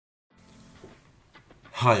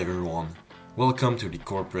Hi everyone, welcome to the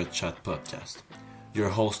Corporate Chat Podcast. Your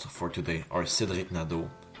hosts for today are Cédric Nadeau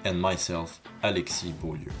and myself, Alexis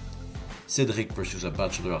Beaulieu. Cédric pursues a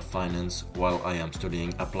Bachelor of Finance while I am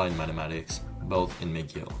studying Applied Mathematics, both in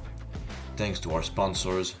McGill. Thanks to our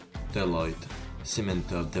sponsors, Deloitte,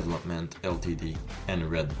 Cimental Development Ltd, and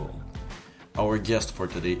Red Bull. Our guest for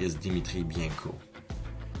today is Dimitri Bianco.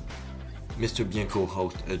 Mr. Bianco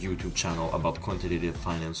hosts a YouTube channel about quantitative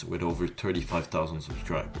finance with over 35,000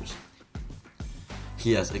 subscribers.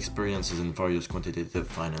 He has experiences in various quantitative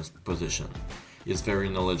finance positions. He is very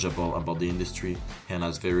knowledgeable about the industry and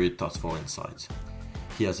has very thoughtful insights.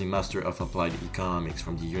 He has a Master of Applied Economics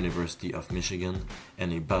from the University of Michigan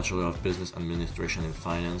and a Bachelor of Business Administration in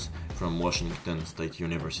Finance from Washington State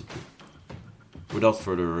University. Without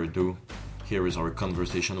further ado, here is our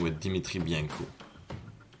conversation with Dimitri Bianco.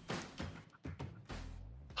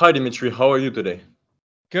 Hi Dimitri, how are you today?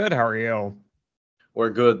 Good, how are you? We're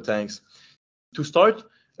good, thanks. To start,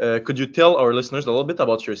 could you tell our listeners a little bit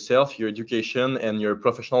about yourself, your education, and your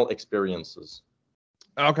professional experiences?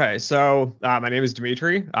 Okay, so my name is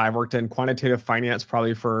Dimitri. I've worked in quantitative finance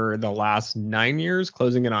probably for the last 9 years,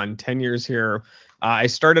 closing in on 10 years here. I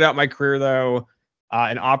started out my career, though,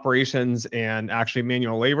 in operations and actually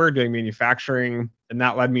manual labor, doing manufacturing, and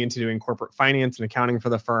that led me into doing corporate finance and accounting for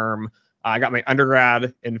the firm. I got my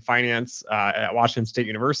undergrad in finance at Washington State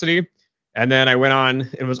University, and then I went on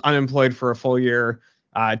and was unemployed for a full year,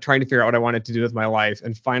 trying to figure out what I wanted to do with my life,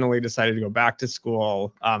 and finally decided to go back to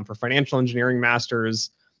school for financial engineering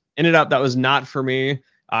masters. Ended up that was not for me.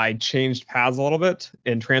 I changed paths a little bit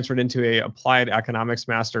and transferred into a applied economics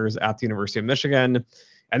masters at the University of Michigan.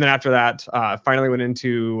 And then after that, finally went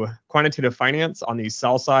into quantitative finance on the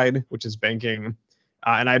sell side, which is banking.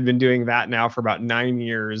 And I've been doing that now for about 9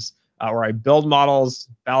 years, where I build models,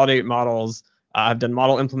 validate models. I've done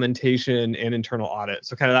model implementation and internal audit.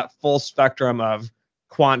 So kind of that full spectrum of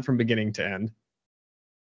quant from beginning to end.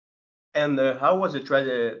 And how was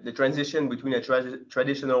the transition between a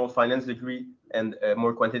traditional finance degree and a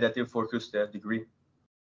more quantitative focused degree?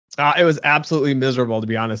 It was absolutely miserable, to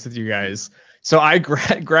be honest with you guys. So I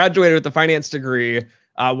graduated with the finance degree,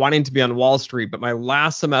 wanting to be on Wall Street. But my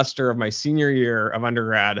last semester of my senior year of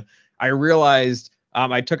undergrad, I realized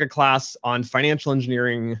I took a class on financial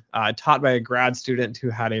engineering taught by a grad student who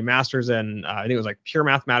had a master's in, I think it was like pure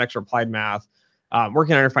mathematics or applied math,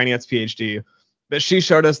 working on her finance PhD. But she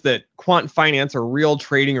showed us that quant finance or real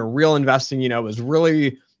trading or real investing, was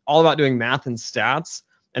really all about doing math and stats.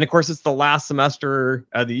 And of course, it's the last semester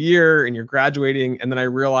of the year and you're graduating. And then I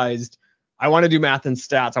realized I want to do math and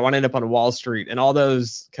stats. I want to end up on Wall Street. And all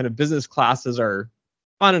those kind of business classes are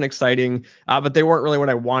fun and exciting, but they weren't really what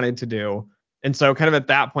I wanted to do. And so kind of at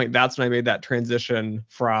that point, that's when I made that transition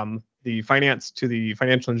from the finance to the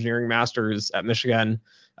financial engineering masters at Michigan.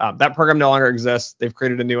 That program no longer exists. They've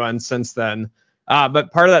created a new one since then.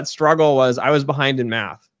 But part of that struggle was I was behind in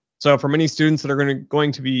math. So for many students that are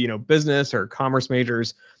going to be, business or commerce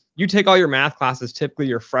majors, you take all your math classes, typically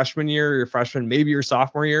your freshman year, your freshman, maybe your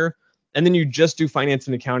sophomore year, and then you just do finance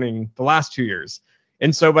and accounting the last 2 years.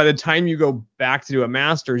 And so by the time you go back to do a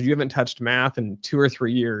master's, you haven't touched math in 2 or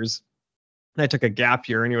 3 years. I took a gap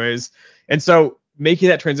year anyways. And so making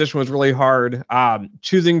that transition was really hard.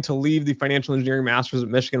 Choosing to leave the financial engineering masters at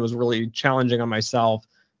Michigan was really challenging on myself,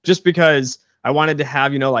 just because I wanted to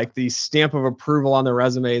have, like the stamp of approval on the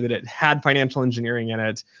resume that it had financial engineering in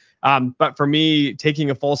it. But for me, taking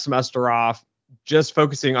a full semester off, just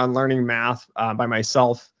focusing on learning math by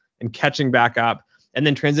myself and catching back up, and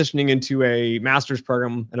then transitioning into a master's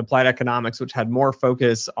program in applied economics, which had more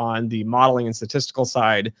focus on the modeling and statistical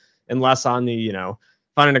side and less on the,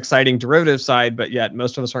 fun and exciting derivative side, but yet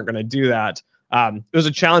most of us aren't going to do that. It was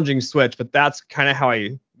a challenging switch, but that's kind of how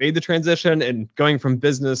I made the transition. And going from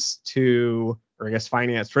business to, or I guess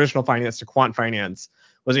finance, traditional finance to quant finance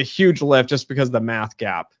was a huge lift just because of the math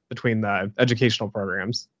gap between the educational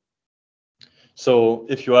programs. So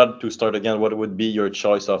if you had to start again, what would be your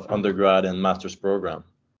choice of undergrad and master's program?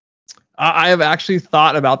 I have actually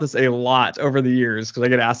thought about this a lot over the years because I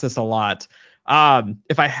get asked this a lot.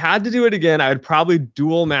 If I had to do it again, I would probably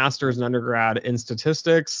dual masters and undergrad in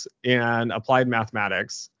statistics and applied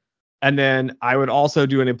mathematics. And then I would also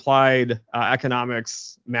do an applied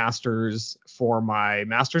economics master's for my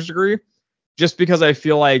master's degree, just because I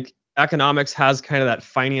feel like economics has kind of that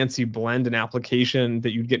financy blend and application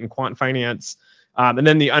that you'd get in quant finance. And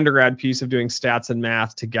then the undergrad piece of doing stats and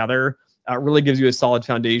math together really gives you a solid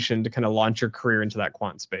foundation to kind of launch your career into that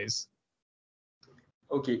quant space.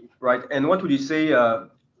 Okay, right. And what would you say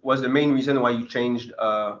was the main reason why you changed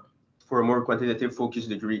for a more quantitative focused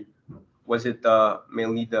degree? Was it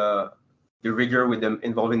mainly the the rigor with them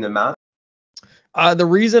involving the math? The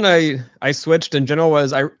reason I switched in general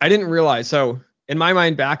was I didn't realize. So in my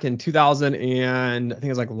mind, back in 2000 and I think it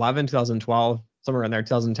was like 11, 2012, somewhere in there,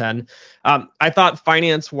 2010, I thought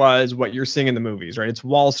finance was what you're seeing in the movies, right? It's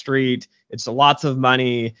Wall Street. It's lots of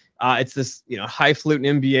money. It's this,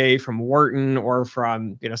 highfalutin MBA from Wharton or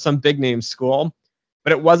from, some big name school.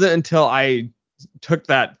 But it wasn't until I took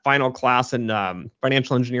that final class in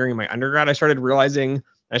financial engineering in my undergrad, I started realizing,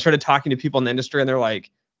 I started talking to people in the industry, and they're like,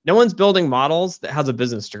 no one's building models that has a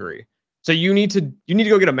business degree. So you need to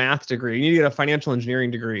go get a math degree. You need to get a financial engineering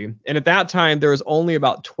degree. And at that time, there was only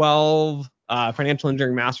about 12 financial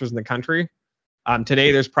engineering masters in the country.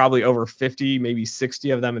 Today, there's probably over 50, maybe 60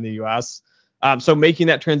 of them in the US. So making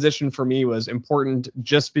that transition for me was important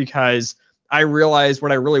just because I realized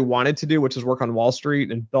what I really wanted to do, which is work on Wall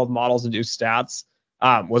Street and build models and do stats,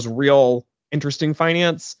 was real interesting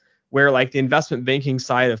finance, where like the investment banking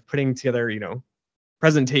side of putting together,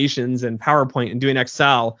 presentations and PowerPoint and doing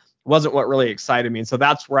Excel wasn't what really excited me. And so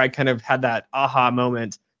that's where I kind of had that aha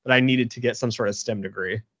moment that I needed to get some sort of STEM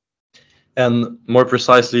degree. And more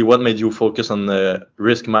precisely, what made you focus on the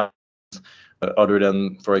risk management other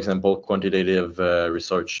than, for example, quantitative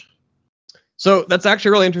research? So that's actually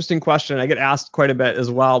a really interesting question. I get asked quite a bit as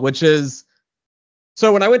well, which is,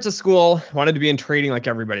 so when I went to school, I wanted to be in trading like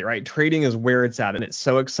everybody, right? Trading is where it's at, and it's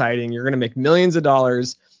so exciting. You're going to make millions of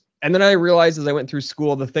dollars. And then I realized as I went through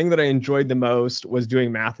school, the thing that I enjoyed the most was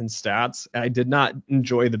doing math and stats. I did not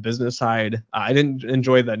enjoy the business side. I didn't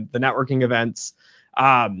enjoy the networking events.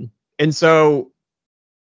 And so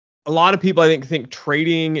a lot of people, I think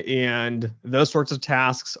trading and those sorts of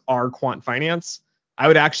tasks are quant finance. I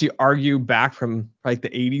would actually argue back from like the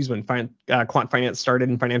 80s when quant finance started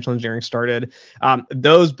and financial engineering started.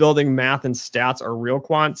 Those building math and stats are real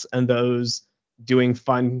quants, and those doing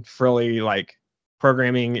fun, frilly, like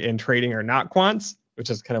programming and trading are not quants, which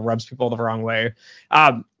just kind of rubs people the wrong way.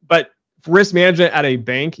 But risk management at a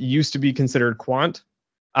bank used to be considered quant.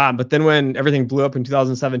 But then when everything blew up in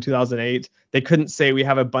 2007, 2008, they couldn't say we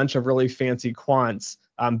have a bunch of really fancy quants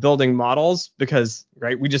building models because,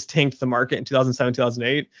 right, we just tanked the market in 2007,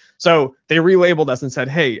 2008. So they relabeled us and said,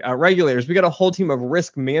 hey, regulators, we got a whole team of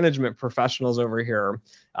risk management professionals over here.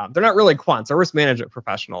 They're not really quants, they're risk management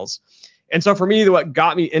professionals. And so for me, what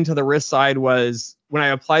got me into the risk side was when I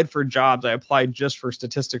applied for jobs, I applied just for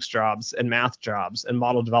statistics jobs and math jobs and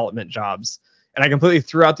model development jobs. And I completely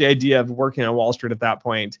threw out the idea of working on Wall Street at that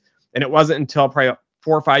point. And it wasn't until probably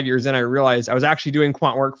 4 or 5 years in, I realized I was actually doing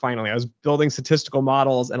quant work finally. I was building statistical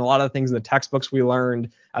models, and a lot of the things in the textbooks we learned,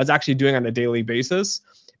 I was actually doing on a daily basis.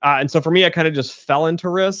 And so for me, I kind of just fell into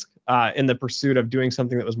risk in the pursuit of doing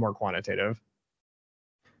something that was more quantitative.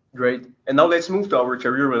 Great. And now let's move to our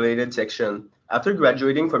career-related section. After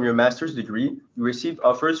graduating from your master's degree, you received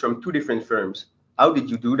offers from 2 different firms. How did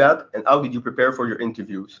you do that, and how did you prepare for your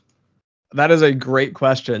interviews? That is a great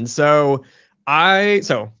question. So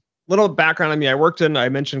little background on me. I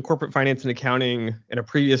mentioned corporate finance and accounting in a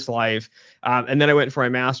previous life. And then I went for my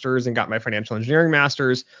master's and got my financial engineering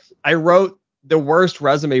master's. I wrote the worst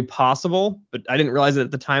resume possible, but I didn't realize it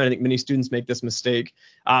at the time. I think many students make this mistake.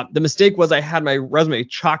 The mistake was I had my resume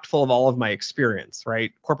chocked full of all of my experience,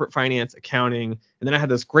 right? Corporate finance, accounting. And then I had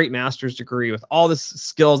this great master's degree with all this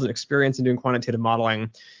skills and experience in doing quantitative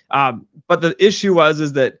modeling. But the issue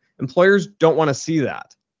is that employers don't want to see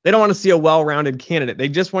that. They don't want to see a well-rounded candidate. They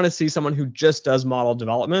just want to see someone who just does model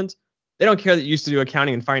development. They don't care that you used to do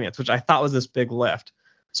accounting and finance, which I thought was this big lift.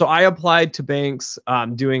 So I applied to banks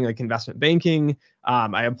doing like investment banking.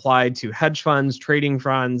 I applied to hedge funds, trading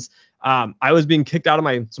funds. I was being kicked out of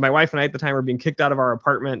my wife and I at the time were being kicked out of our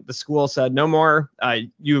apartment. The school said, no more,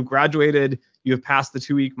 you have graduated, you have passed the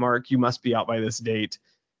 2-week mark, you must be out by this date.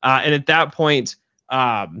 And at that point,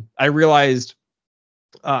 I realized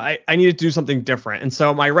I needed to do something different. And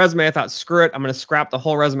so my resume, I thought, screw it, I'm going to scrap the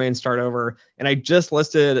whole resume and start over. And I just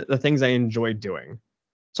listed the things I enjoyed doing.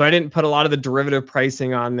 So I didn't put a lot of the derivative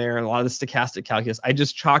pricing on there and a lot of the stochastic calculus. I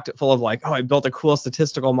just chalked it full of like, oh, I built a cool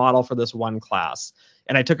statistical model for this one class.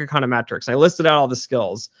 And I took econometrics. I listed out all the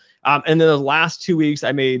skills. And then the last 2 weeks,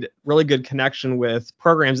 I made really good connection with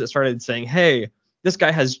programs that started saying, hey, this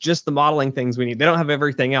guy has just the modeling things we need. They don't have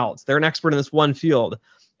everything else. They're an expert in this one field.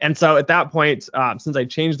 And so at that point, since I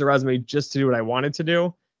changed the resume just to do what I wanted to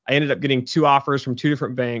do, I ended up getting 2 offers from 2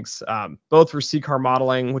 different banks, both for CCAR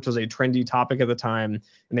modeling, which was a trendy topic at the time.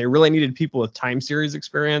 And they really needed people with time series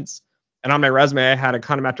experience. And on my resume, I had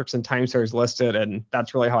econometrics and time series listed. And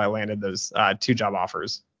that's really how I landed those 2 job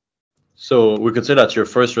offers. So we could say that your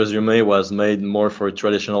first resume was made more for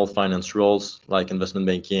traditional finance roles like investment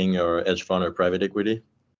banking or hedge fund or private equity?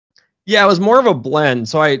 Yeah, it was more of a blend.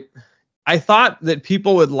 So I thought that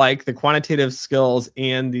people would like the quantitative skills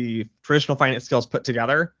and the traditional finance skills put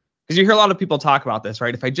together, because you hear a lot of people talk about this,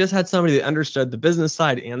 right? If I just had somebody that understood the business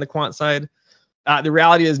side and the quant side, the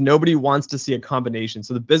reality is nobody wants to see a combination.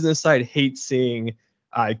 So the business side hates seeing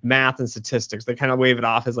math and statistics. They kind of wave it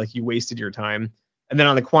off as like you wasted your time. And then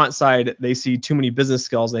on the quant side, they see too many business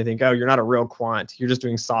skills and they think, oh, you're not a real quant. You're just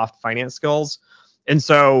doing soft finance skills. And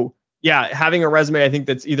so, yeah, having a resume, I think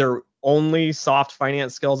that's either only soft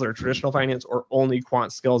finance skills that are traditional finance or only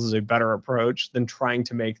quant skills is a better approach than trying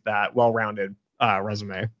to make that well-rounded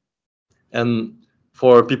resume. And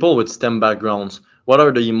for people with STEM backgrounds, what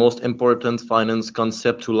are the most important finance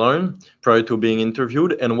concepts to learn prior to being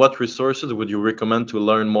interviewed, and what resources would you recommend to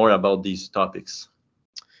learn more about these topics?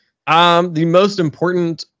 The most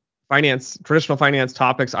important traditional finance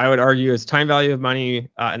topics, I would argue, is time value of money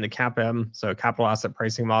and the CAPM, so capital asset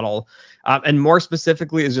pricing model. And more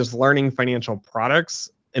specifically is just learning financial products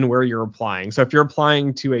and where you're applying. So if you're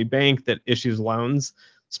applying to a bank that issues loans,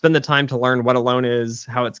 spend the time to learn what a loan is,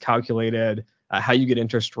 how it's calculated, how you get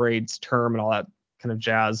interest rates, term, and all that kind of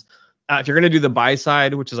jazz. If you're going to do the buy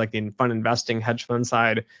side, which is like the fund investing, hedge fund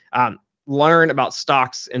side, learn about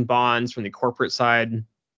stocks and bonds from the corporate side.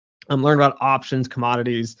 Learn about options,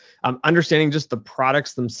 commodities, understanding just the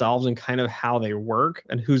products themselves and kind of how they work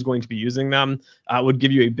and who's going to be using them would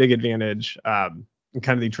give you a big advantage in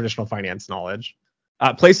kind of the traditional finance knowledge.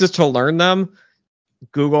 Places to learn them,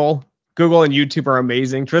 Google and YouTube are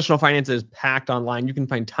amazing. Traditional finance is packed online. You can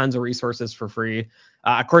find tons of resources for free.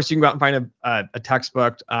 Of course, you can go out and find a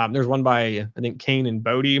textbook. There's one by, I think, Kane and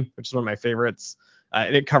Bodie, which is one of my favorites.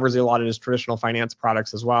 And it covers a lot of just traditional finance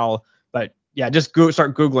products as well. But yeah, just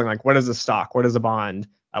start Googling, like, what is a stock? What is a bond?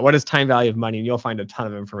 What is time value of money? And you'll find a ton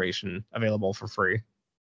of information available for free.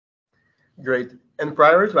 Great. And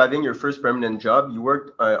prior to having your first permanent job, you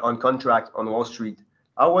worked on contract on Wall Street.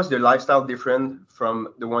 How was the lifestyle different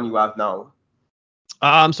from the one you have now?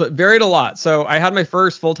 So it varied a lot. So I had my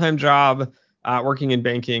first full-time job working in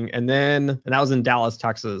banking, and that was in Dallas,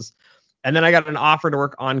 Texas. And then I got an offer to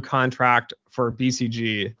work on contract for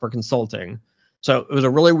BCG for consulting. So it was a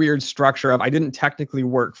really weird structure of, I didn't technically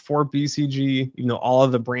work for BCG, even though all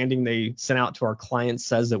of the branding they sent out to our clients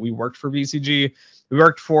says that we worked for BCG. We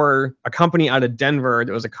worked for a company out of Denver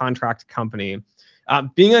that was a contract company.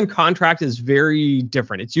 Being on contract is very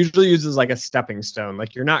different. It's usually used as like a stepping stone.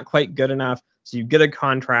 Like, you're not quite good enough, so you get a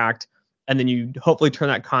contract, and then you hopefully turn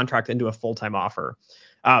that contract into a full-time offer.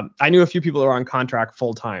 I knew a few people who are on contract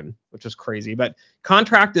full-time, which is crazy. But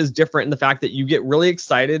contract is different in the fact that you get really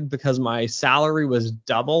excited because my salary was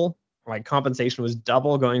double, my compensation was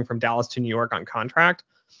double going from Dallas to New York on contract.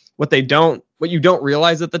 What you don't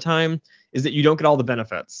realize at the time is that you don't get all the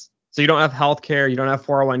benefits. So you don't have healthcare, you don't have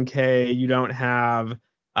 401k, you don't have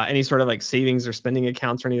any sort of like savings or spending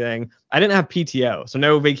accounts or anything. I didn't have PTO, so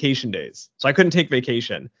no vacation days. So I couldn't take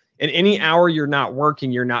vacation. And any hour you're not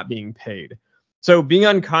working, you're not being paid. So being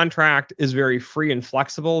on contract is very free and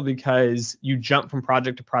flexible because you jump from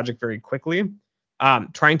project to project very quickly.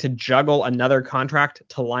 Trying to juggle another contract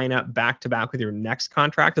to line up back to back with your next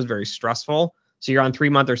contract is very stressful. So you're on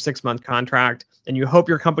 3-month or 6-month contract, and you hope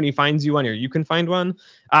your company finds you one or you can find one.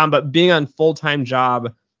 But being on full-time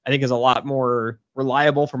job, I think, is a lot more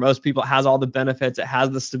reliable for most people. It has all the benefits. It has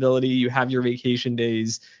the stability. You have your vacation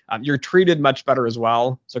days. You're treated much better as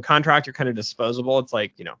well. So contract, you're kind of disposable. It's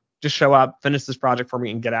like, just show up, finish this project for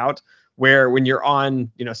me, and get out. Where when you're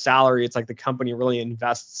on, salary, it's like the company really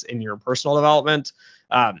invests in your personal development.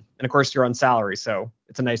 And of course, you're on salary, so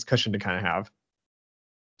it's a nice cushion to kind of have.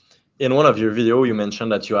 In one of your videos, you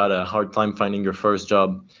mentioned that you had a hard time finding your first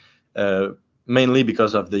job, mainly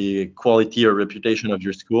because of the quality or reputation of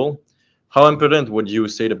your school. How important would you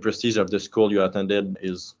say the prestige of the school you attended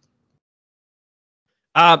is?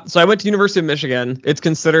 So I went to University of Michigan. It's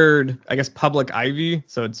considered, I guess, public Ivy.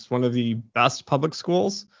 So it's one of the best public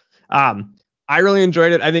schools. I really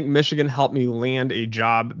enjoyed it. I think Michigan helped me land a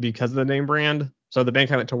job because of the name brand. So the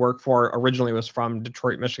bank I went to work for originally was from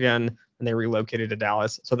Detroit, Michigan, and they relocated to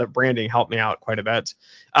Dallas. So that branding helped me out quite a bit.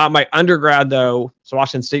 My undergrad, though, so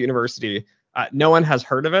Washington State University, no one has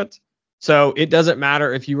heard of it. So it doesn't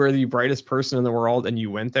matter if you were the brightest person in the world and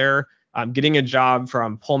you went there. Getting a job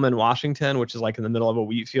from Pullman, Washington, which is like in the middle of a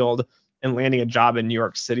wheat field, and landing a job in New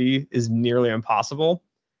York City is nearly impossible.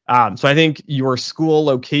 So I think your school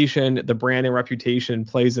location, the brand and reputation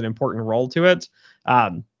plays an important role to it.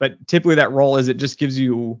 But typically that role is, it just gives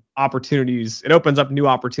you opportunities. It opens up new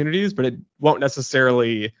opportunities, but it won't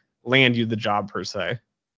necessarily land you the job per se.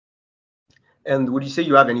 And would you say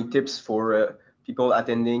you have any tips for people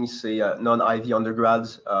attending, say, non-Ivy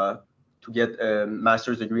undergrads to get a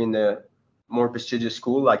master's degree in more prestigious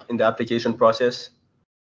school, like in the application process?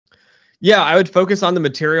 Yeah, I would focus on the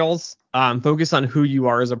materials, focus on who you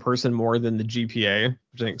are as a person more than the GPA,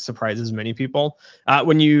 which I think surprises many people.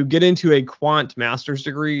 When you get into a quant master's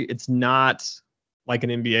degree, it's not like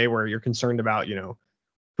an MBA where you're concerned about,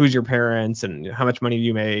 who's your parents and how much money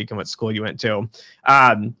you make and what school you went to.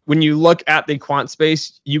 When you look at the quant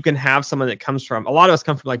space, you can have someone that comes from, a lot of us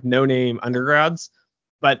come from like no-name undergrads,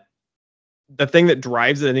 but the thing that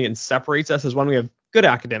drives it, I think, and separates us is when we have good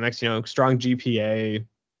academics, strong GPA,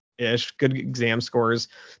 good exam scores,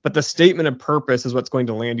 but the statement of purpose is what's going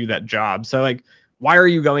to land you that job. So like, why are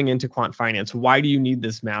you going into quant finance? Why do you need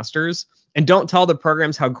this master's? And don't tell the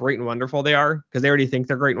programs how great and wonderful they are, because they already think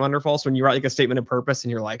they're great and wonderful. So when you write like a statement of purpose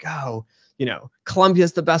and you're like, oh,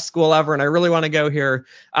 Columbia's the best school ever and I really want to go here.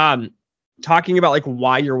 Talking about like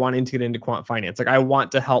why you're wanting to get into quant finance. Like I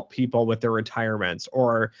want to help people with their retirements,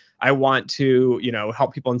 or I want to,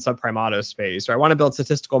 help people in subprime auto space, or I want to build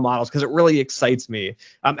statistical models because it really excites me.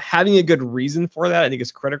 Having a good reason for that, I think,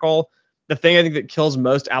 is critical. The thing I think that kills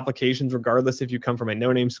most applications, regardless if you come from a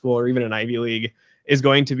no-name school or even an Ivy League, is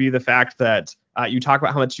going to be the fact that you talk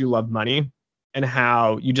about how much you love money and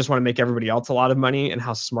how you just want to make everybody else a lot of money and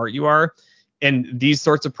how smart you are. And these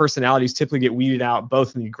sorts of personalities typically get weeded out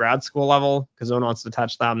both in the grad school level because no one wants to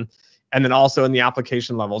touch them, and then also in the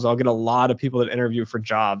application levels. I'll get a lot of people that interview for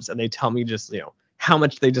jobs and they tell me just, how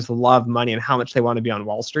much they just love money and how much they want to be on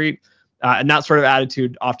Wall Street. And that sort of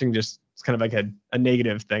attitude often just is kind of like a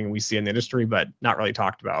negative thing we see in the industry, but not really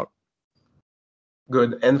talked about.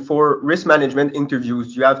 Good. And for risk management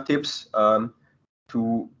interviews, do you have tips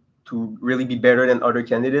to really be better than other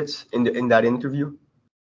candidates in that interview?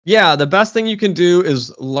 Yeah, the best thing you can do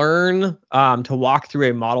is learn to walk through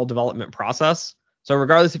a model development process. So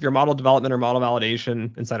regardless if you're model development or model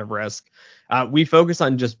validation inside of risk, we focus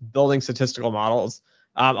on just building statistical models.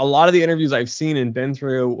 A lot of the interviews I've seen and been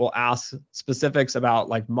through will ask specifics about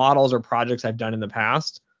like models or projects I've done in the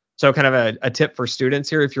past. So kind of a tip for students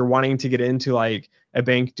here, if you're wanting to get into like a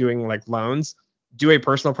bank doing like loans, do a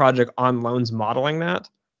personal project on loans modeling that,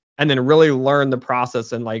 and then really learn the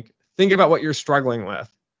process and like think about what you're struggling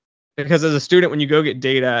with. Because as a student, when you go get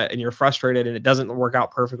data and you're frustrated and it doesn't work out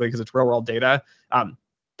perfectly because it's real world data,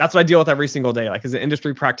 that's what I deal with every single day. Like as an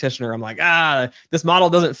industry practitioner, I'm like, this model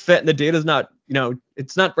doesn't fit and the data's not,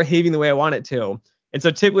 it's not behaving the way I want it to. And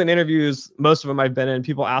so typically in interviews, most of them I've been in,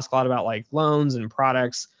 people ask a lot about like loans and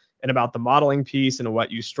products and about the modeling piece and what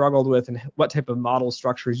you struggled with and what type of model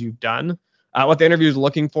structures you've done. What the interview is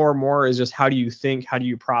looking for more is just how do you think, how do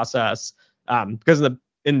you process? Because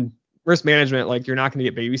in risk management, like you're not going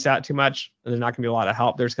to get babysat too much and there's not going to be a lot of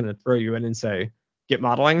help. They're just going to throw you in and say, get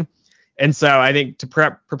modeling. And so I think to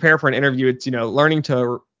prepare for an interview, it's, learning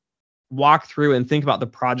to walk through and think about the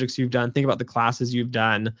projects you've done, think about the classes you've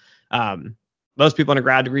done. Most people in a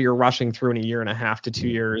grad degree, you're rushing through in a year and a half to 2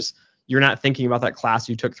 years. You're not thinking about that class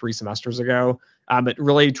you took 3 semesters ago, but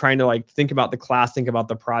really trying to like think about the class, think about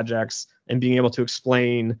the projects, and being able to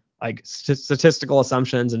explain like statistical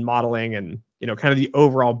assumptions and modeling and, kind of the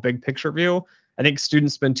overall big picture view. I think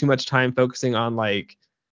students spend too much time focusing on like,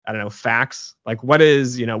 I don't know, facts. Like what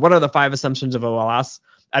are the 5 assumptions of OLS?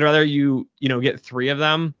 I'd rather you get 3 of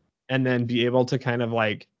them and then be able to kind of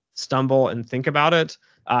like stumble and think about it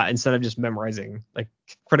instead of just memorizing like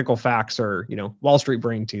critical facts or, Wall Street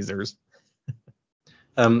brain teasers.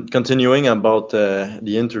 Continuing about the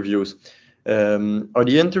interviews, are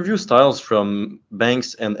the interview styles from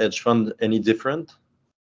banks and hedge fund any different?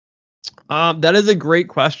 That is a great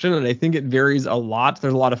question, and I think it varies a lot.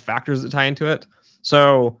 There's a lot of factors that tie into it.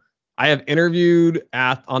 So I have interviewed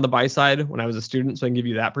on the buy side when I was a student, so I can give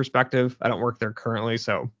you that perspective. I don't work there currently,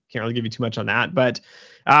 so can't really give you too much on that. But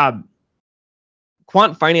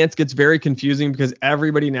quant finance gets very confusing because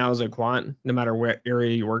everybody now is a quant, no matter what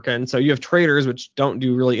area you work in. So you have traders, which don't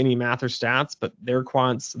do really any math or stats, but their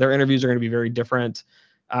quants, their interviews are going to be very different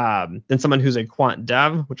than someone who's a quant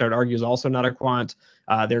dev, which I would argue is also not a quant.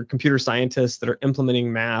 They're computer scientists that are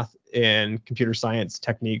implementing math in computer science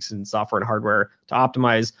techniques and software and hardware to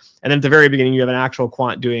optimize. And then at the very beginning, you have an actual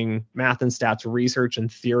quant doing math and stats research and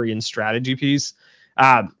theory and strategy piece.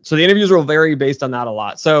 So the interviews will vary based on that a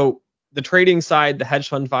lot. So the trading side, the hedge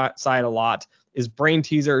fund side a lot is brain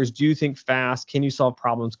teasers. Do you think fast? Can you solve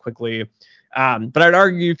problems quickly? But I'd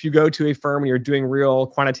argue if you go to a firm and you're doing real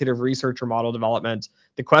quantitative research or model development,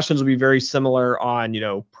 the questions will be very similar on,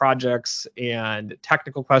 projects and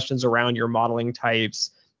technical questions around your modeling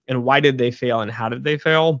types and why did they fail and how did they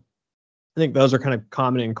fail? I think those are kind of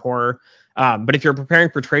common and core. But if you're preparing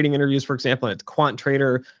for trading interviews, for example, and it's quant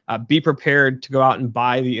trader, be prepared to go out and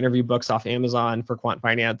buy the interview books off Amazon for quant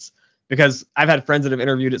finance, because I've had friends that have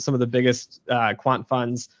interviewed at some of the biggest quant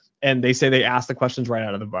funds, and they say they ask the questions right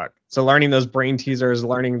out of the book. So learning those brain teasers,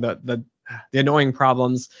 learning the annoying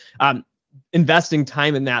problems, investing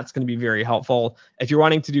time in that's going to be very helpful. If you're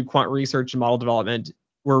wanting to do quant research and model development,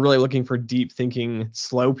 we're really looking for deep thinking,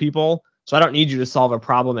 slow people. So I don't need you to solve a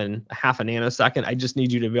problem in a half a nanosecond. I just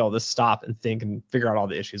need you to be able to stop and think and figure out all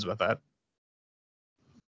the issues with it.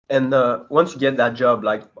 And once you get that job,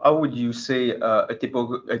 like how would you say a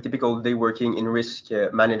typical day working in risk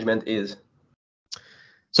management is?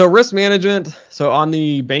 So risk management, so on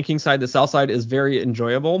the banking side, the sell side is very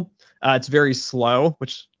enjoyable. It's very slow,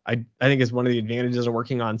 which I think is one of the advantages of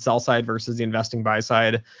working on sell side versus the investing buy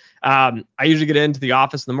side. I usually get into the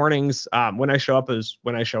office in the mornings. When I show up is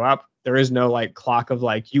when I show up. There is no like clock of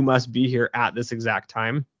like, you must be here at this exact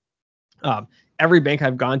time. Every bank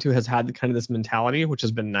I've gone to has had kind of this mentality, which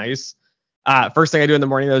has been nice. First thing I do in the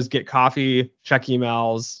morning though is get coffee, check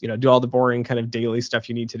emails, do all the boring kind of daily stuff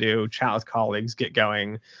you need to do, chat with colleagues, get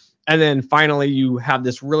going. And then finally you have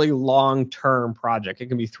this really long-term project. It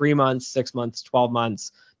can be 3 months, 6 months, 12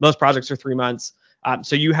 months. Most projects are 3 months.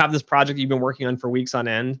 So you have this project you've been working on for weeks on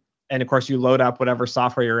end. And of course you load up whatever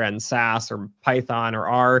software you're in, SAS or Python or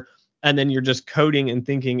R, and then you're just coding and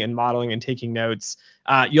thinking and modeling and taking notes.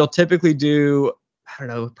 You'll typically do,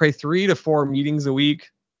 probably 3 to 4 meetings a week,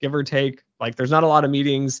 give or take. Like there's not a lot of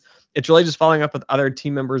meetings. It's really just following up with other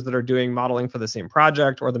team members that are doing modeling for the same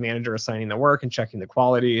project, or the manager assigning the work and checking the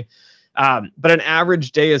quality. But an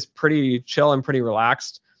average day is pretty chill and pretty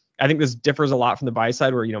relaxed. I think this differs a lot from the buy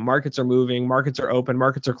side where, markets are moving, markets are open,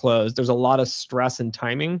 markets are closed. There's a lot of stress and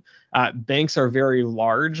timing. Banks are very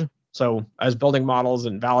large. So I was building models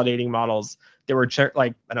and validating models. They were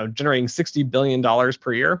generating $60 billion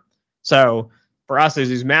per year. So for us, there's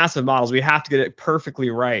these massive models. We have to get it perfectly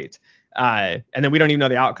right. And then we don't even know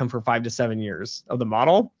the outcome for 5 to 7 years of the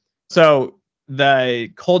model. So the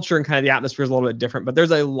culture and kind of the atmosphere is a little bit different, but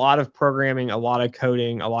there's a lot of programming, a lot of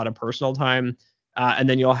coding, a lot of personal time. And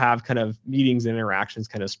then you'll have kind of meetings and interactions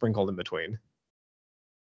kind of sprinkled in between.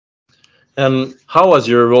 And how has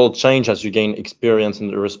your role changed as you gain experience and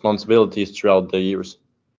the responsibilities throughout the years?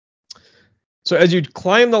 So as you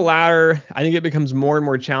climb the ladder, I think it becomes more and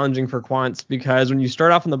more challenging for quants, because when you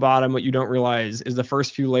start off on the bottom, what you don't realize is the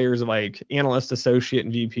first few layers of like analyst, associate,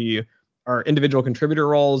 and VP are individual contributor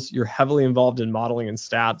roles. You're heavily involved in modeling and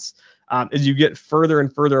stats. As you get further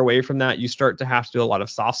and further away from that, you start to have to do a lot of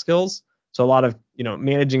soft skills. So a lot of,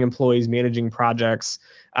 managing employees, managing projects.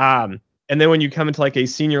 And then when you come into like a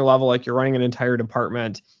senior level, like you're running an entire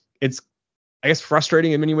department, it's, I guess,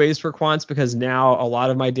 frustrating in many ways for quants, because now a lot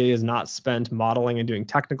of my day is not spent modeling and doing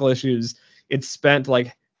technical issues. It's spent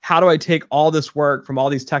like, how do I take all this work from all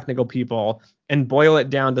these technical people and boil it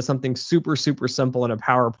down to something super, super simple in a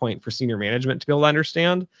PowerPoint for senior management to be able to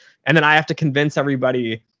understand? And then I have to convince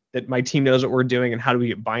everybody that my team knows what we're doing, and how do we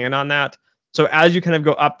get buy-in on that? So as you kind of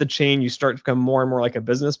go up the chain, you start to become more and more like a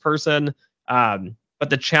business person. But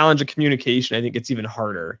the challenge of communication, I think it's even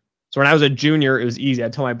harder. So when I was a junior, it was easy.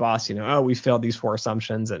 I'd tell my boss, we failed these 4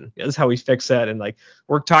 assumptions, and this is how we fix it. And like,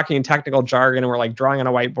 we're talking in technical jargon, and we're like drawing on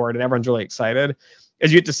a whiteboard, and everyone's really excited.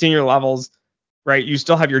 As you get to senior levels, right, you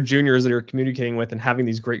still have your juniors that you're communicating with and having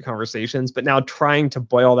these great conversations, but now trying to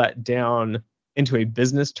boil that down into a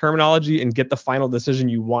business terminology and get the final decision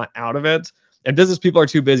you want out of it. And business people are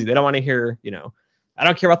too busy. They don't want to hear, I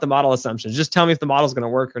don't care about the model assumptions. Just tell me if the model is going to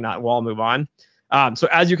work or not. We'll all move on. So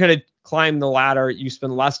as you kind of climb the ladder, you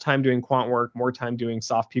spend less time doing quant work, more time doing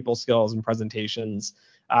soft people skills and presentations.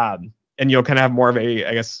 And you'll kind of have more of a,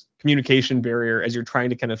 I guess, communication barrier as you're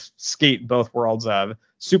trying to kind of skate both worlds of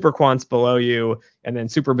super quants below you and then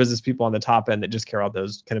super business people on the top end that just care about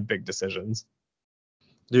those kind of big decisions.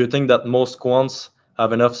 Do you think that most quants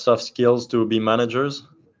have enough soft skills to be managers?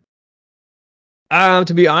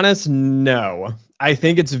 To be honest, no. I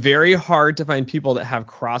think it's very hard to find people that have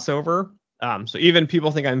crossover. So even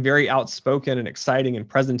people think I'm very outspoken and exciting in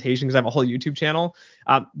presentation because I have a whole YouTube channel.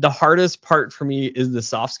 The hardest part for me is the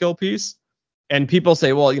soft skill piece. And people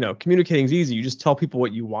say, well, communicating is easy. You just tell people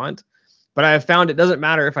what you want. But I have found it doesn't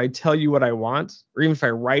matter if I tell you what I want, or even if I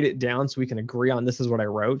write it down so we can agree on this is what I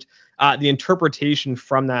wrote. The interpretation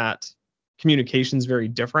from that communication is very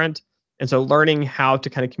different. And so learning how to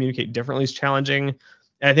kind of communicate differently is challenging.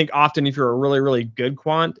 And I think often if you're a really, really good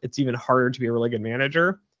quant, it's even harder to be a really good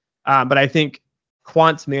manager. But I think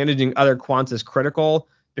quants managing other quants is critical,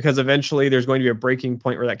 because eventually there's going to be a breaking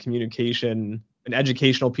point where that communication, an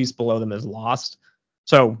educational piece below them, is lost.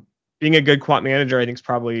 So being a good quant manager, I think, is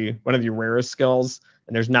probably one of the rarest skills,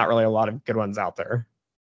 and there's not really a lot of good ones out there.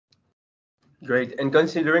 Great. And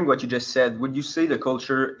considering what you just said, would you say the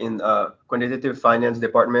culture in quantitative finance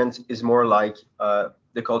department is more like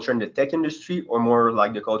the culture in the tech industry or more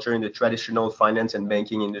like the culture in the traditional finance and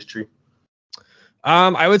banking industry?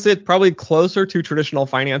 I would say it's probably closer to traditional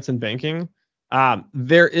finance and banking.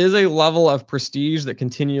 There is a level of prestige that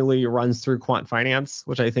continually runs through quant finance,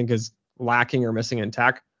 which I think is lacking or missing in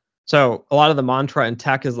tech. So a lot of the mantra in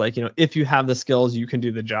tech is like, if you have the skills, you can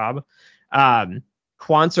do the job.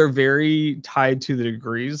 Quants are very tied to the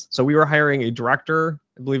degrees. So we were hiring a director,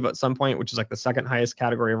 I believe at some point, which is like the second highest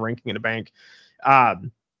category of ranking in a bank.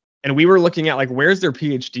 And we were looking at like, where's their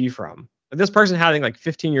PhD from? If this person having like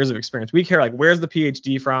 15 years of experience, we care like, where's the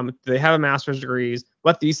PhD from? Do they have a master's degrees?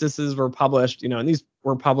 What theses were published? And these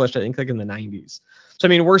were published, I think, like in the 90s. So, I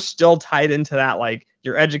mean, we're still tied into that, like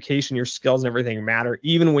your education, your skills and everything matter,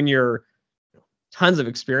 even when you're tons of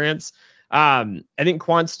experience. I think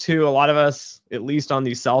quants too, a lot of us, at least on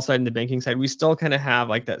the sell side and the banking side, we still kind of have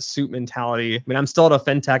like that suit mentality. I mean, I'm still at a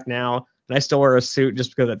fintech now and I still wear a suit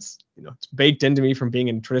just because it's baked into me from being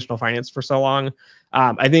in traditional finance for so long.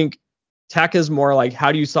 I think tech is more like,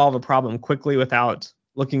 how do you solve a problem quickly without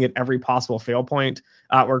looking at every possible fail point,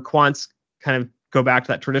 where quants kind of go back to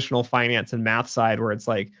that traditional finance and math side where it's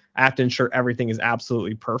like, I have to ensure everything is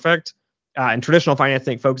absolutely perfect. And traditional finance, I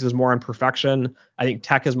think, focuses more on perfection. I think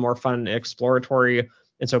tech is more fun and exploratory.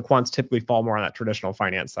 And so quants typically fall more on that traditional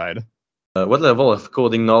finance side. What level of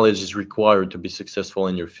coding knowledge is required to be successful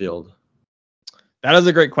in your field? That is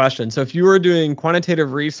a great question. So if you were doing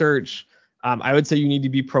quantitative research, I would say you need to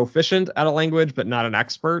be proficient at a language, but not an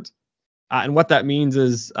expert. And what that means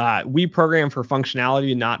is we program for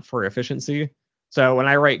functionality, not for efficiency. So when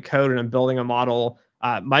I write code and I'm building a model,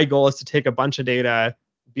 my goal is to take a bunch of data,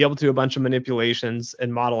 be able to do a bunch of manipulations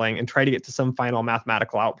and modeling and try to get to some final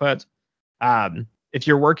mathematical output. If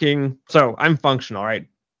you're working, so I'm functional, right?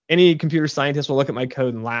 Any computer scientist will look at my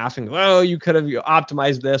code and laugh and go, oh, you could have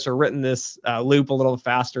optimized this or written this loop a little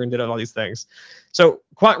faster and did all these things. So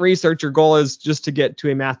quant research, your goal is just to get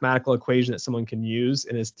to a mathematical equation that someone can use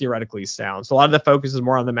and is theoretically sound. So a lot of the focus is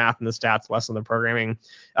more on the math and the stats, less on the programming.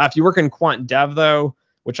 If you work in quant dev, though,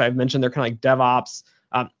 which I've mentioned, they're kind of like DevOps.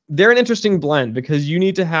 They're an interesting blend because you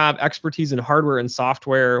need to have expertise in hardware and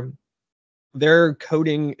software. Their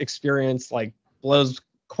coding experience like blows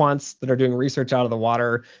quants that are doing research out of the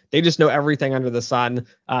water. They just know everything under the sun.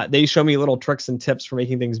 They show me little tricks and tips for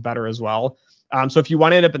making things better as well. So if you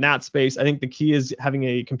want to end up in that space, I think the key is having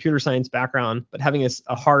a computer science background, but having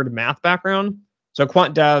a hard math background. So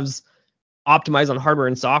quant devs optimize on hardware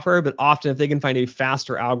and software, but often if they can find a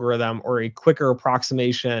faster algorithm or a quicker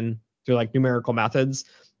approximation through like numerical methods,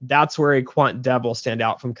 that's where a quant dev will stand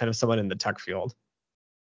out from kind of someone in the tech field.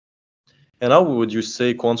 And how would you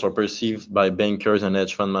say quants are perceived by bankers and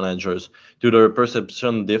hedge fund managers? Do their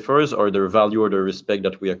perception differs or their value or their respect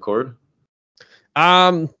that we accord?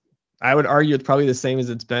 I would argue it's probably the same as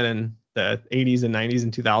it's been in the 80s and 90s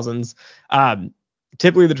and 2000s.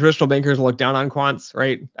 Typically, the traditional bankers will look down on quants,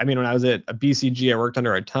 right? I mean, when I was at a BCG, I worked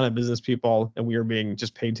under a ton of business people and we were being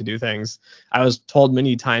just paid to do things. I was told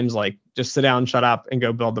many times, like, just sit down, shut up, and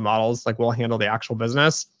go build the models. Like, we'll handle the actual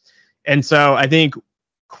business. And so I think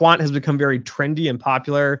quant has become very trendy and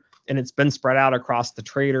popular, and it's been spread out across the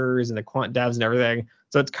traders and the quant devs and everything.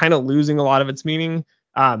 So it's kind of losing a lot of its meaning.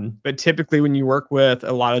 But typically when you work with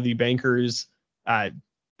a lot of the bankers,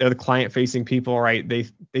 they're the client-facing people, right?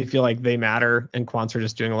 They feel like they matter, and quants are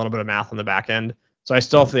just doing a little bit of math on the back end. So I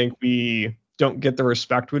still think we don't get the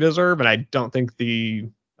respect we deserve, and I don't think I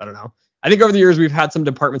don't know. I think over the years we've had some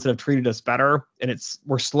departments that have treated us better, and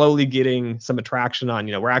we're slowly getting some attraction on,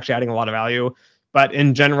 we're actually adding a lot of value. But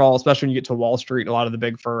in general, especially when you get to Wall Street and a lot of the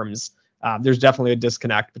big firms, there's definitely a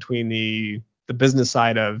disconnect between the business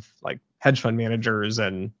side of like hedge fund managers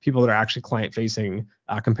and people that are actually client-facing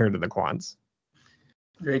compared to the quants.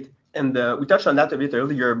 Great. And we touched on that a bit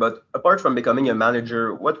earlier, but apart from becoming a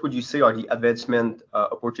manager, what would you say are the advancement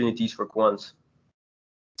opportunities for quants?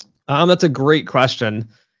 That's a great question.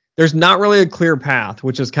 There's not really a clear path,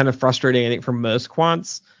 which is kind of frustrating, I think, for most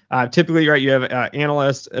quants. Typically, right, you have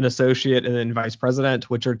analyst, an associate, and then vice president,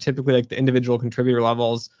 which are typically like the individual contributor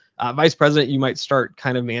levels. Vice president, you might start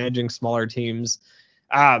kind of managing smaller teams.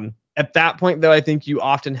 At that point, though, I think you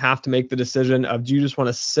often have to make the decision of, do you just want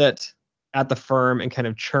to sit at the firm and kind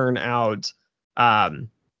of churn out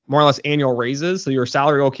more or less annual raises? So your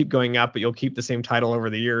salary will keep going up, but you'll keep the same title over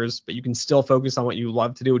the years, but you can still focus on what you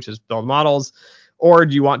love to do, which is build models. Or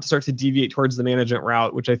do you want to start to deviate towards the management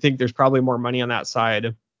route, which I think there's probably more money on that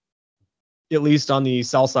side. At least on the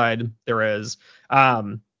sell side, there is.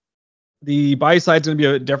 The buy side is going to be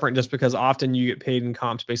a bit different just because often you get paid in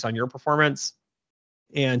comps based on your performance.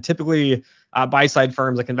 And typically, Buy-side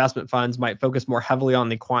firms like investment funds might focus more heavily on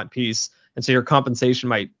the quant piece. And so your compensation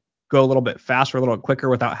might go a little bit faster, a little bit quicker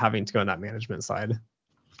without having to go on that management side.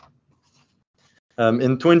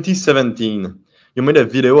 In 2017, you made a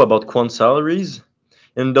video about quant salaries.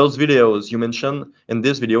 In those videos, you mentioned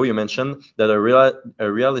that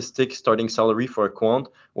a realistic starting salary for a quant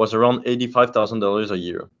was around $85,000 a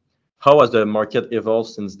year. How has the market evolved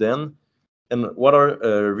since then? And what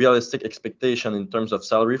are realistic expectations in terms of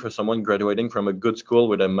salary for someone graduating from a good school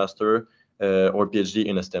with a master or PhD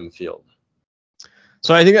in a STEM field?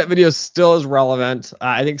 So I think that video still is relevant.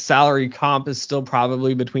 I think salary comp is still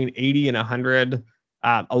probably between 80 and 100.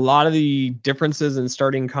 A lot of the differences in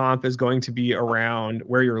starting comp is going to be around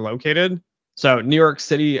where you're located. So New York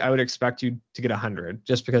City, I would expect you to get 100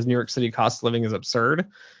 just because New York City cost of living is absurd.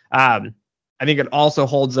 I think it also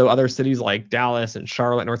holds though other cities like Dallas and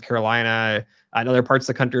Charlotte, North Carolina, and other parts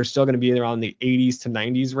of the country are still going to be around the 80s to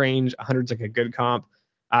 90s range. 100 is like a good comp.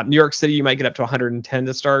 New York City, you might get up to 110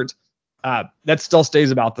 to start. That still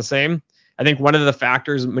stays about the same. I think one of the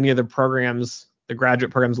factors many of the programs, the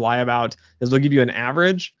graduate programs lie about is they'll give you an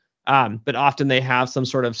average, but often they have some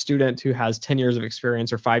sort of student who has 10 years of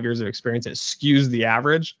experience or 5 years of experience and it skews the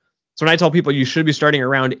average. So when I tell people you should be starting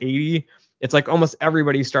around 80, it's like almost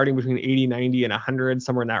everybody starting between 80, 90, and 100,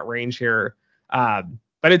 somewhere in that range here.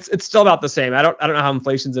 But it's still about the same. I don't know how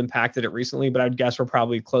inflation's impacted it recently, but I'd guess we're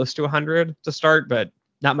probably close to 100 to start, but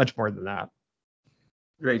not much more than that.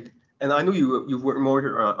 Great. And I know you've worked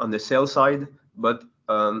more on the sales side, but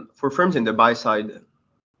for firms in the buy side,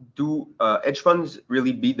 do hedge funds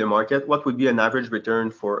really beat the market? What would be an average return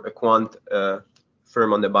for a quant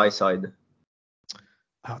firm on the buy side?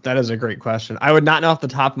 Oh, that is a great question. I would not know off the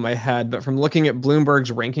top of my head, but from looking at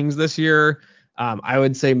Bloomberg's rankings this year, I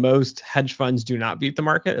would say most hedge funds do not beat the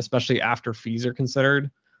market, especially after fees are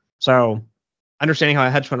considered. So understanding how a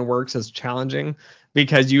hedge fund works is challenging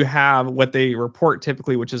because you have what they report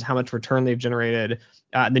typically, which is how much return they've generated.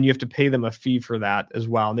 And then you have to pay them a fee for that as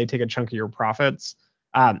well. And they take a chunk of your profits.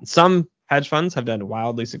 Some hedge funds have done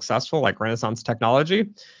wildly successful, like Renaissance Technology.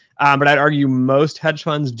 But I'd argue most hedge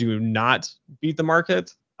funds do not beat the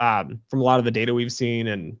market from a lot of the data we've seen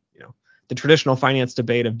and the traditional finance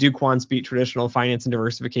debate of do quants beat traditional finance and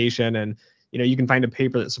diversification. And you can find a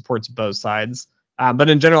paper that supports both sides. But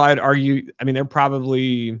in general, I'd argue, they're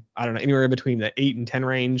probably, anywhere between the 8 and 10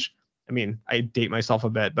 range. I date myself a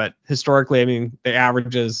bit, but historically, the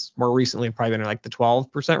averages more recently have probably been in like the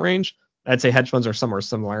 12% range. I'd say hedge funds are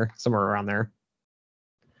somewhere around there.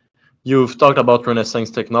 You've talked about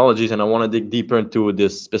Renaissance Technologies, and I want to dig deeper into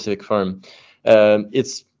this specific firm.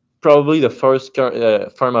 It's probably the first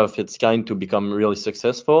firm of its kind to become really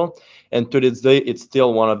successful, and to this day, it's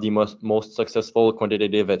still one of the most successful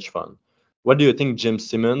quantitative hedge fund. What do you think Jim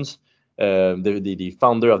Simons, the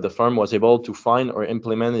founder of the firm, was able to find or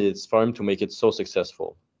implement in its firm to make it so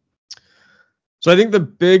successful? So I think the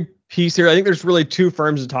big piece here, I think there's really two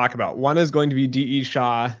firms to talk about. One is going to be D.E.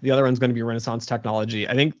 Shaw. The other one's going to be Renaissance Technology.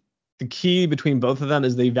 I think the key between both of them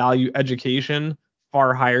is they value education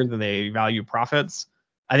far higher than they value profits.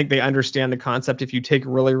 I think they understand the concept. If you take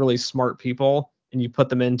really, really smart people and you put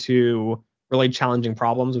them into really challenging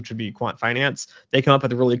problems, which would be quant finance, they come up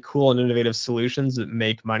with really cool and innovative solutions that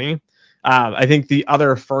make money. I think the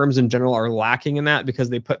other firms in general are lacking in that because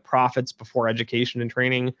they put profits before education and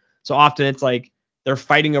training. So often it's like they're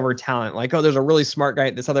fighting over talent. Like, oh, there's a really smart guy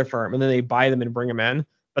at this other firm, and then they buy them and bring them in.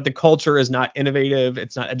 But the culture is not innovative.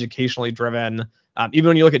 It's not educationally driven. Even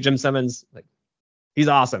when you look at Jim Simons, like, he's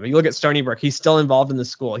awesome. You look at Stony Brook, he's still involved in the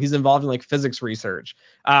school. He's involved in like physics research.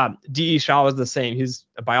 D.E. Shaw was the same. He's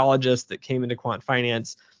a biologist that came into quant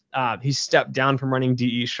finance. He stepped down from running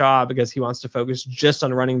D.E. Shaw because he wants to focus just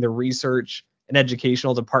on running the research and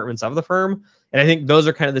educational departments of the firm. And I think those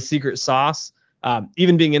are kind of the secret sauce.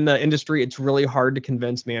 Even being in the industry, it's really hard to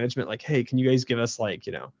convince management, like, hey, can you guys give us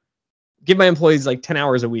give my employees like 10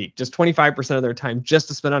 hours a week, just 25% of their time just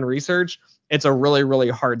to spend on research. It's a really, really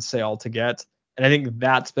hard sale to get. And I think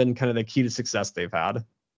that's been kind of the key to success they've had.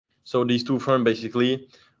 So these two firms basically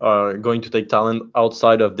are going to take talent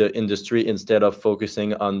outside of the industry instead of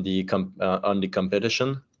focusing on the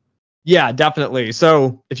competition. Yeah, definitely.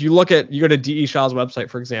 So if you go to D.E. Shaw's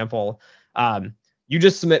website, for example, you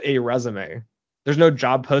just submit a resume. There's no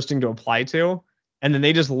job posting to apply to. And then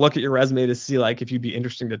they just look at your resume to see like if you'd be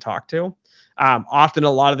interesting to talk to. Often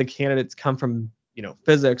a lot of the candidates come from,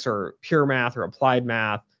 physics or pure math or applied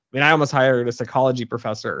math. I almost hired a psychology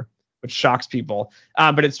professor, which shocks people.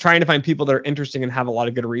 But it's trying to find people that are interesting and have a lot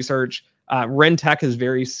of good research. Ren Tech is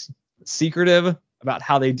very secretive about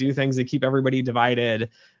how they do things. They keep everybody divided.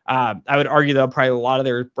 I would argue, though, probably a lot of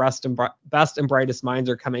their best and brightest minds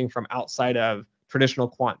are coming from outside of traditional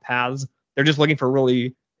quant paths. They're just looking for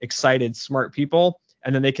really excited, smart people,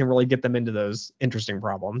 and then they can really get them into those interesting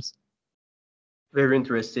problems. Very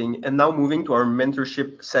interesting. And now moving to our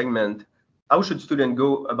mentorship segment, how should students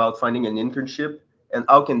go about finding an internship, and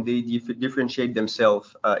how can they differentiate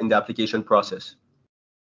themselves in the application process?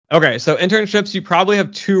 Okay, so internships, you probably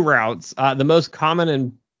have two routes. The most common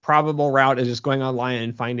and probable route is just going online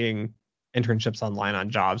and finding internships online on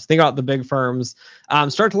jobs. Think about the big firms.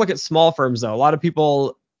 Start to look at small firms, though. A lot of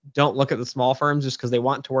people don't look at the small firms just because they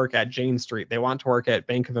want to work at Jane Street. They want to work at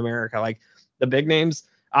Bank of America, like the big names.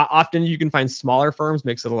 Often you can find smaller firms,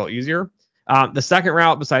 makes it a little easier. The second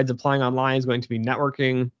route, besides applying online, is going to be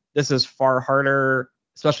networking. This is far harder,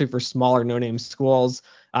 especially for smaller no-name schools.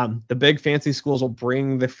 The big fancy schools will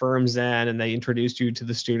bring the firms in and they introduce you to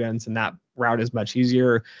the students, and that route is much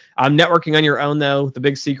easier. Networking on your own, though, the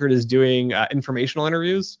big secret is doing informational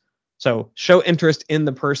interviews. So show interest in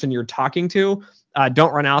the person you're talking to.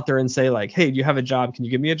 Don't run out there and say like, hey, do you have a job? Can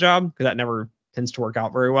you give me a job? Because that never tends to work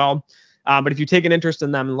out very well. But if you take an interest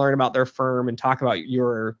in them and learn about their firm and talk about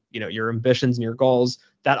your ambitions and your goals,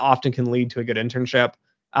 that often can lead to a good internship.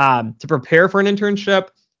 To prepare for an internship,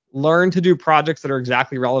 learn to do projects that are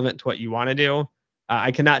exactly relevant to what you want to do.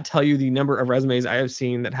 I cannot tell you the number of resumes I have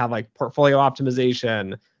seen that have like portfolio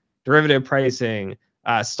optimization, derivative pricing,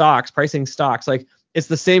 pricing stocks. Like it's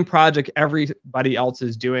the same project everybody else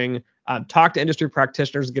is doing. Talk to industry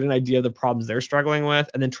practitioners, get an idea of the problems they're struggling with,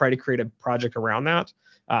 and then try to create a project around that.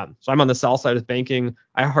 So I'm on the sell side of banking.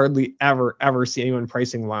 I hardly ever see anyone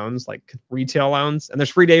pricing loans, like retail loans. And there's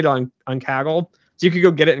free data on Kaggle. So you could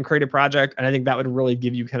go get it and create a project. And I think that would really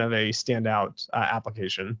give you kind of a standout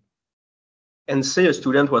application. And say a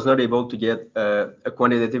student was not able to get a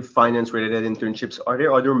quantitative finance related internships. Are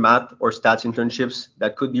there other math or stats internships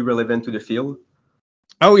that could be relevant to the field?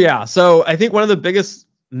 Oh, yeah. So I think one of the biggest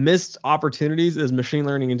missed opportunities is machine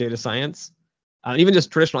learning and data science. Even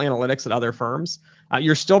just traditional analytics at other firms.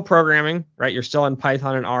 You're still programming, right? You're still in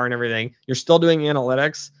Python and R and everything. You're still doing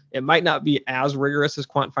analytics. It might not be as rigorous as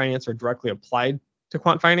quant finance or directly applied to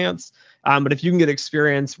quant finance. But if you can get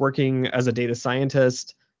experience working as a data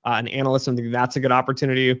scientist, an analyst, I think that's a good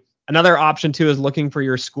opportunity. Another option too is looking for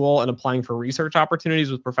your school and applying for research opportunities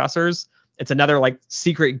with professors. It's another like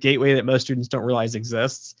secret gateway that most students don't realize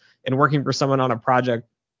exists. And working for someone on a project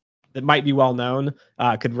that might be well known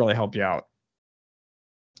could really help you out.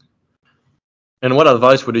 And what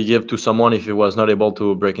advice would you give to someone if he was not able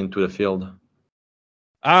to break into the field?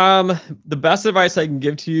 The best advice I can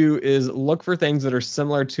give to you is look for things that are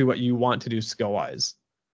similar to what you want to do skill-wise.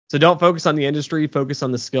 So don't focus on the industry, focus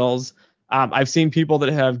on the skills. I've seen people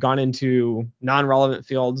that have gone into non-relevant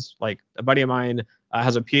fields. Like a buddy of mine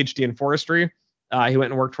has a PhD in forestry. He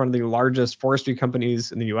went and worked for one of the largest forestry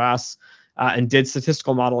companies in the US and did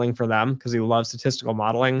statistical modeling for them because he loves statistical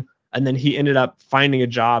modeling. And then he ended up finding a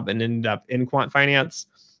job and ended up in quant finance.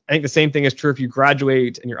 I think the same thing is true if you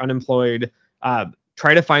graduate and you're unemployed.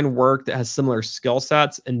 Try to find work that has similar skill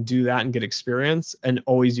sets and do that and get experience. And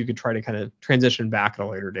always you could try to kind of transition back at a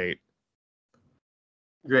later date.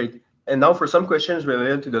 Great. And now for some questions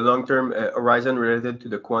related to the long-term horizon related to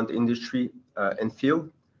the quant industry and field.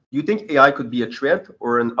 Do you think AI could be a threat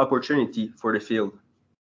or an opportunity for the field?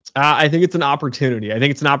 I think it's an opportunity. I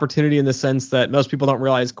think it's an opportunity in the sense that most people don't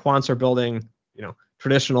realize quants are building,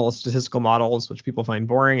 traditional statistical models, which people find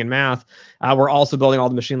boring in math. We're also building all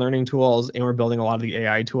the machine learning tools, and we're building a lot of the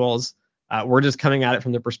AI tools. We're just coming at it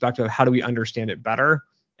from the perspective of how do we understand it better.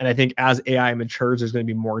 And I think as AI matures, there's going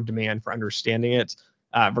to be more demand for understanding it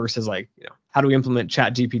versus how do we implement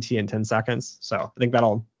Chat GPT in 10 seconds? So I think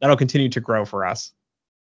that'll continue to grow for us.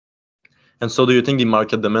 And so do you think the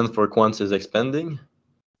market demand for quants is expanding?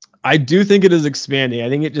 I do think it is expanding. I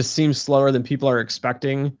think it just seems slower than people are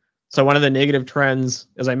expecting. So one of the negative trends,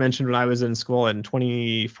 as I mentioned when I was in school in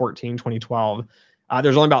 2014, 2012,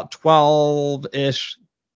 there's only about 12-ish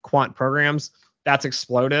quant programs. That's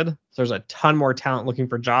exploded. So there's a ton more talent looking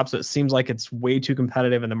for jobs. So it seems like it's way too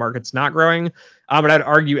competitive and the market's not growing. But I'd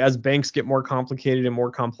argue as banks get more complicated and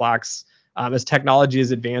more complex, as technology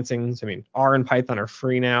is advancing, R and Python are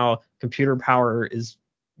free now. Computer power is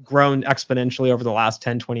grown exponentially over the last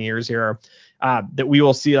 10, 20 years here, that we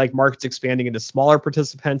will see markets expanding into smaller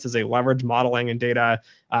participants as they leverage modeling and data.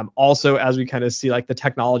 Also, as we kind of see the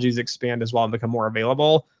technologies expand as well and become more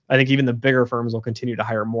available, I think even the bigger firms will continue to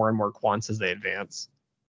hire more and more quants as they advance.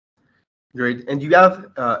 Great. And do you have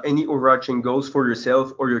any overarching goals for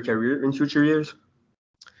yourself or your career in future years?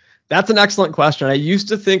 That's an excellent question. I used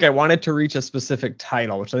to think I wanted to reach a specific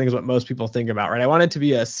title, which I think is what most people think about, right? I wanted to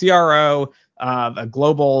be a CRO of a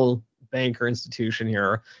global bank or institution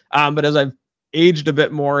here. But as I've aged a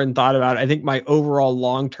bit more and thought about it, I think my overall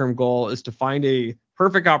long-term goal is to find a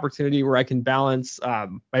perfect opportunity where I can balance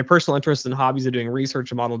my personal interests and hobbies of doing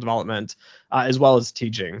research and model development, as well as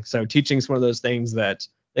teaching. So teaching is one of those things that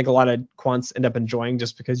I think a lot of quants end up enjoying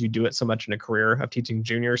just because you do it so much in a career of teaching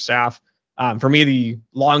junior staff. For me, the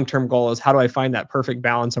long-term goal is how do I find that perfect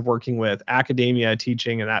balance of working with academia,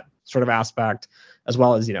 teaching, and that sort of aspect, as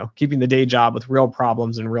well as, keeping the day job with real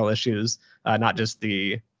problems and real issues, not just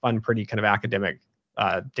the fun, pretty kind of academic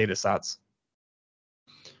data sets.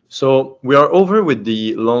 So we are over with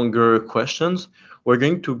the longer questions. We're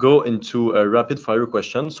going to go into a rapid fire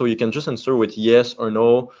question. So you can just answer with yes or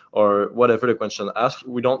no, or whatever the question asks.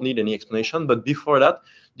 We don't need any explanation. But before that,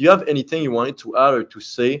 do you have anything you wanted to add or to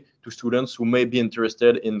say to students who may be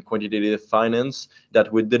interested in quantitative finance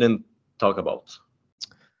that we didn't talk about?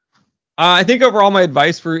 I think overall my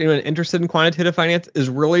advice for anyone interested in quantitative finance is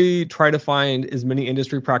really try to find as many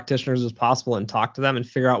industry practitioners as possible and talk to them and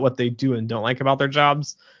figure out what they do and don't like about their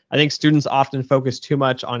jobs. I think students often focus too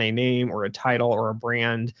much on a name or a title or a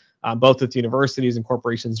brand, both with universities and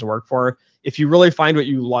corporations to work for. If you really find what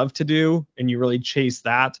you love to do and you really chase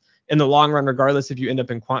that, in the long run, regardless if you end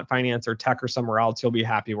up in quant finance or tech or somewhere else, you'll be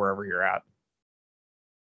happy wherever you're at.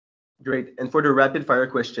 Great. And for the rapid fire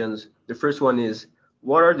questions, the first one is,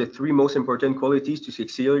 what are the 3 most important qualities to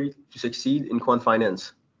succeed in quant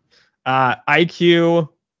finance? IQ,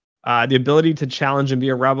 the ability to challenge and be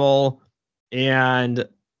a rebel, and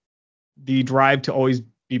the drive to always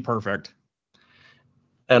be perfect.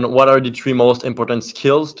 And what are the 3 most important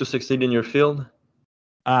skills to succeed in your field?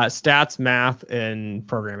 Stats, math, and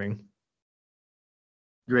programming.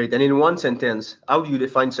 Great. And in one sentence, how do you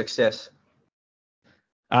define success?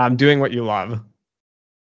 Doing what you love.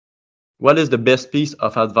 What is the best piece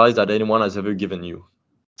of advice that anyone has ever given you?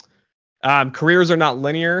 Careers are not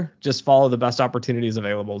linear. Just follow the best opportunities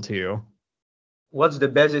available to you. What's the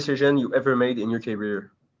best decision you ever made in your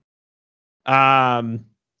career?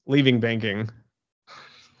 Leaving banking.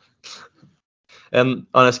 And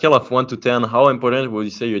on a scale of 1 to 10, how important would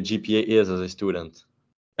you say your GPA is as a student?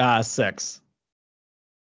 6.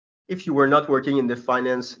 If you were not working in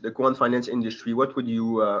the quant finance industry, what would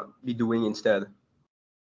you be doing instead?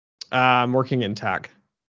 Working in tech.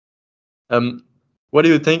 What do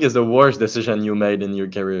you think is the worst decision you made in your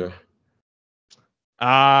career?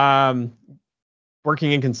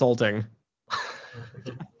 Working in consulting.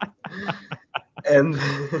 And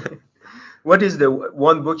what is the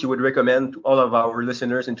one book you would recommend to all of our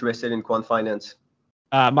listeners interested in quant finance?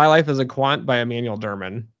 My Life as a Quant by Emmanuel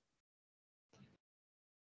Derman.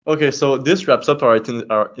 Okay, so this wraps up our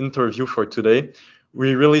interview for today.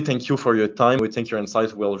 We really thank you for your time. We think your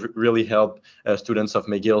insights will really help students of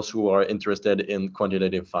McGill's who are interested in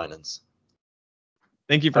quantitative finance.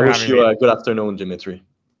 Thank you for having me. I wish you a good afternoon, Dimitri.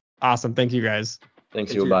 Awesome. Thank you, guys.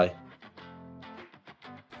 Thank you. Bye.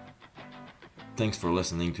 Thanks for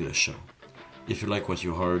listening to the show. If you like what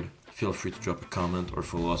you heard, feel free to drop a comment or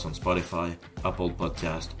follow us on Spotify, Apple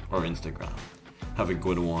Podcast, or Instagram. Have a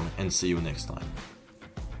good one and see you next time.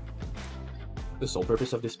 The sole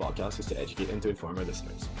purpose of this podcast is to educate and to inform our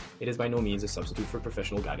listeners. It is by no means a substitute for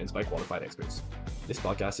professional guidance by qualified experts. This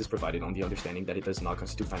podcast is provided on the understanding that it does not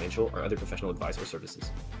constitute financial or other professional advice or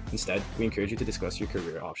services. Instead, we encourage you to discuss your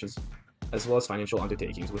career options, as well as financial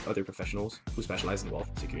undertakings with other professionals who specialize in wealth,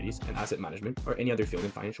 securities, and asset management, or any other field in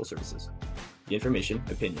financial services. The information,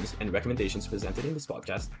 opinions, and recommendations presented in this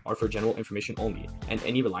podcast are for general information only, and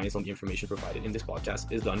any reliance on the information provided in this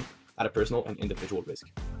podcast is done at a personal and individual risk.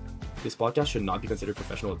 This podcast should not be considered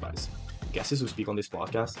professional advice. Guests who speak on this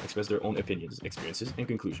podcast express their own opinions, experiences, and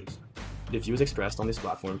conclusions. The views expressed on this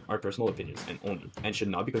platform are personal opinions and only, and should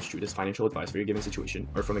not be construed as financial advice for a given situation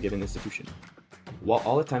or from a given institution. While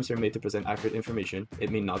all attempts are made to present accurate information, it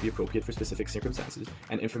may not be appropriate for specific circumstances,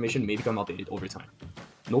 and information may become outdated over time.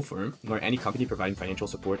 No firm, nor any company providing financial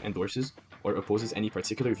support endorses or opposes any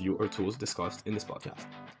particular view or tools discussed in this podcast.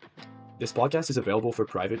 This podcast is available for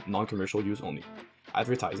private, non-commercial use only.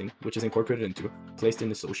 Advertising, which is incorporated into, placed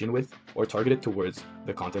in association with, or targeted towards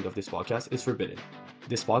the content of this podcast is forbidden.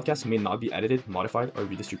 This podcast may not be edited, modified, or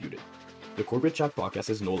redistributed. The Corporate Chat Podcast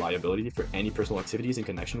has no liability for any personal activities in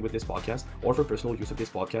connection with this podcast or for personal use of this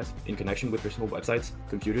podcast in connection with personal websites,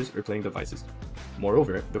 computers, or playing devices.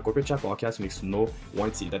 Moreover, the Corporate Chat Podcast makes no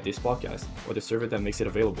warranty that this podcast or the server that makes it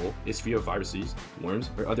available is free of viruses, worms,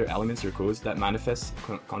 or other elements or codes that manifest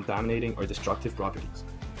contaminating or destructive properties.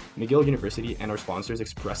 McGill University and our sponsors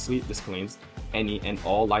expressly disclaims any and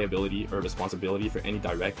all liability or responsibility for any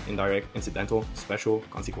direct, indirect, incidental, special,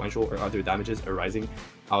 consequential, or other damages arising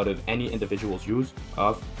out of any individual's use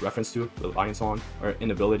of, reference to, reliance on, or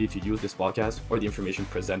inability to use this podcast or the information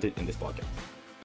presented in this podcast.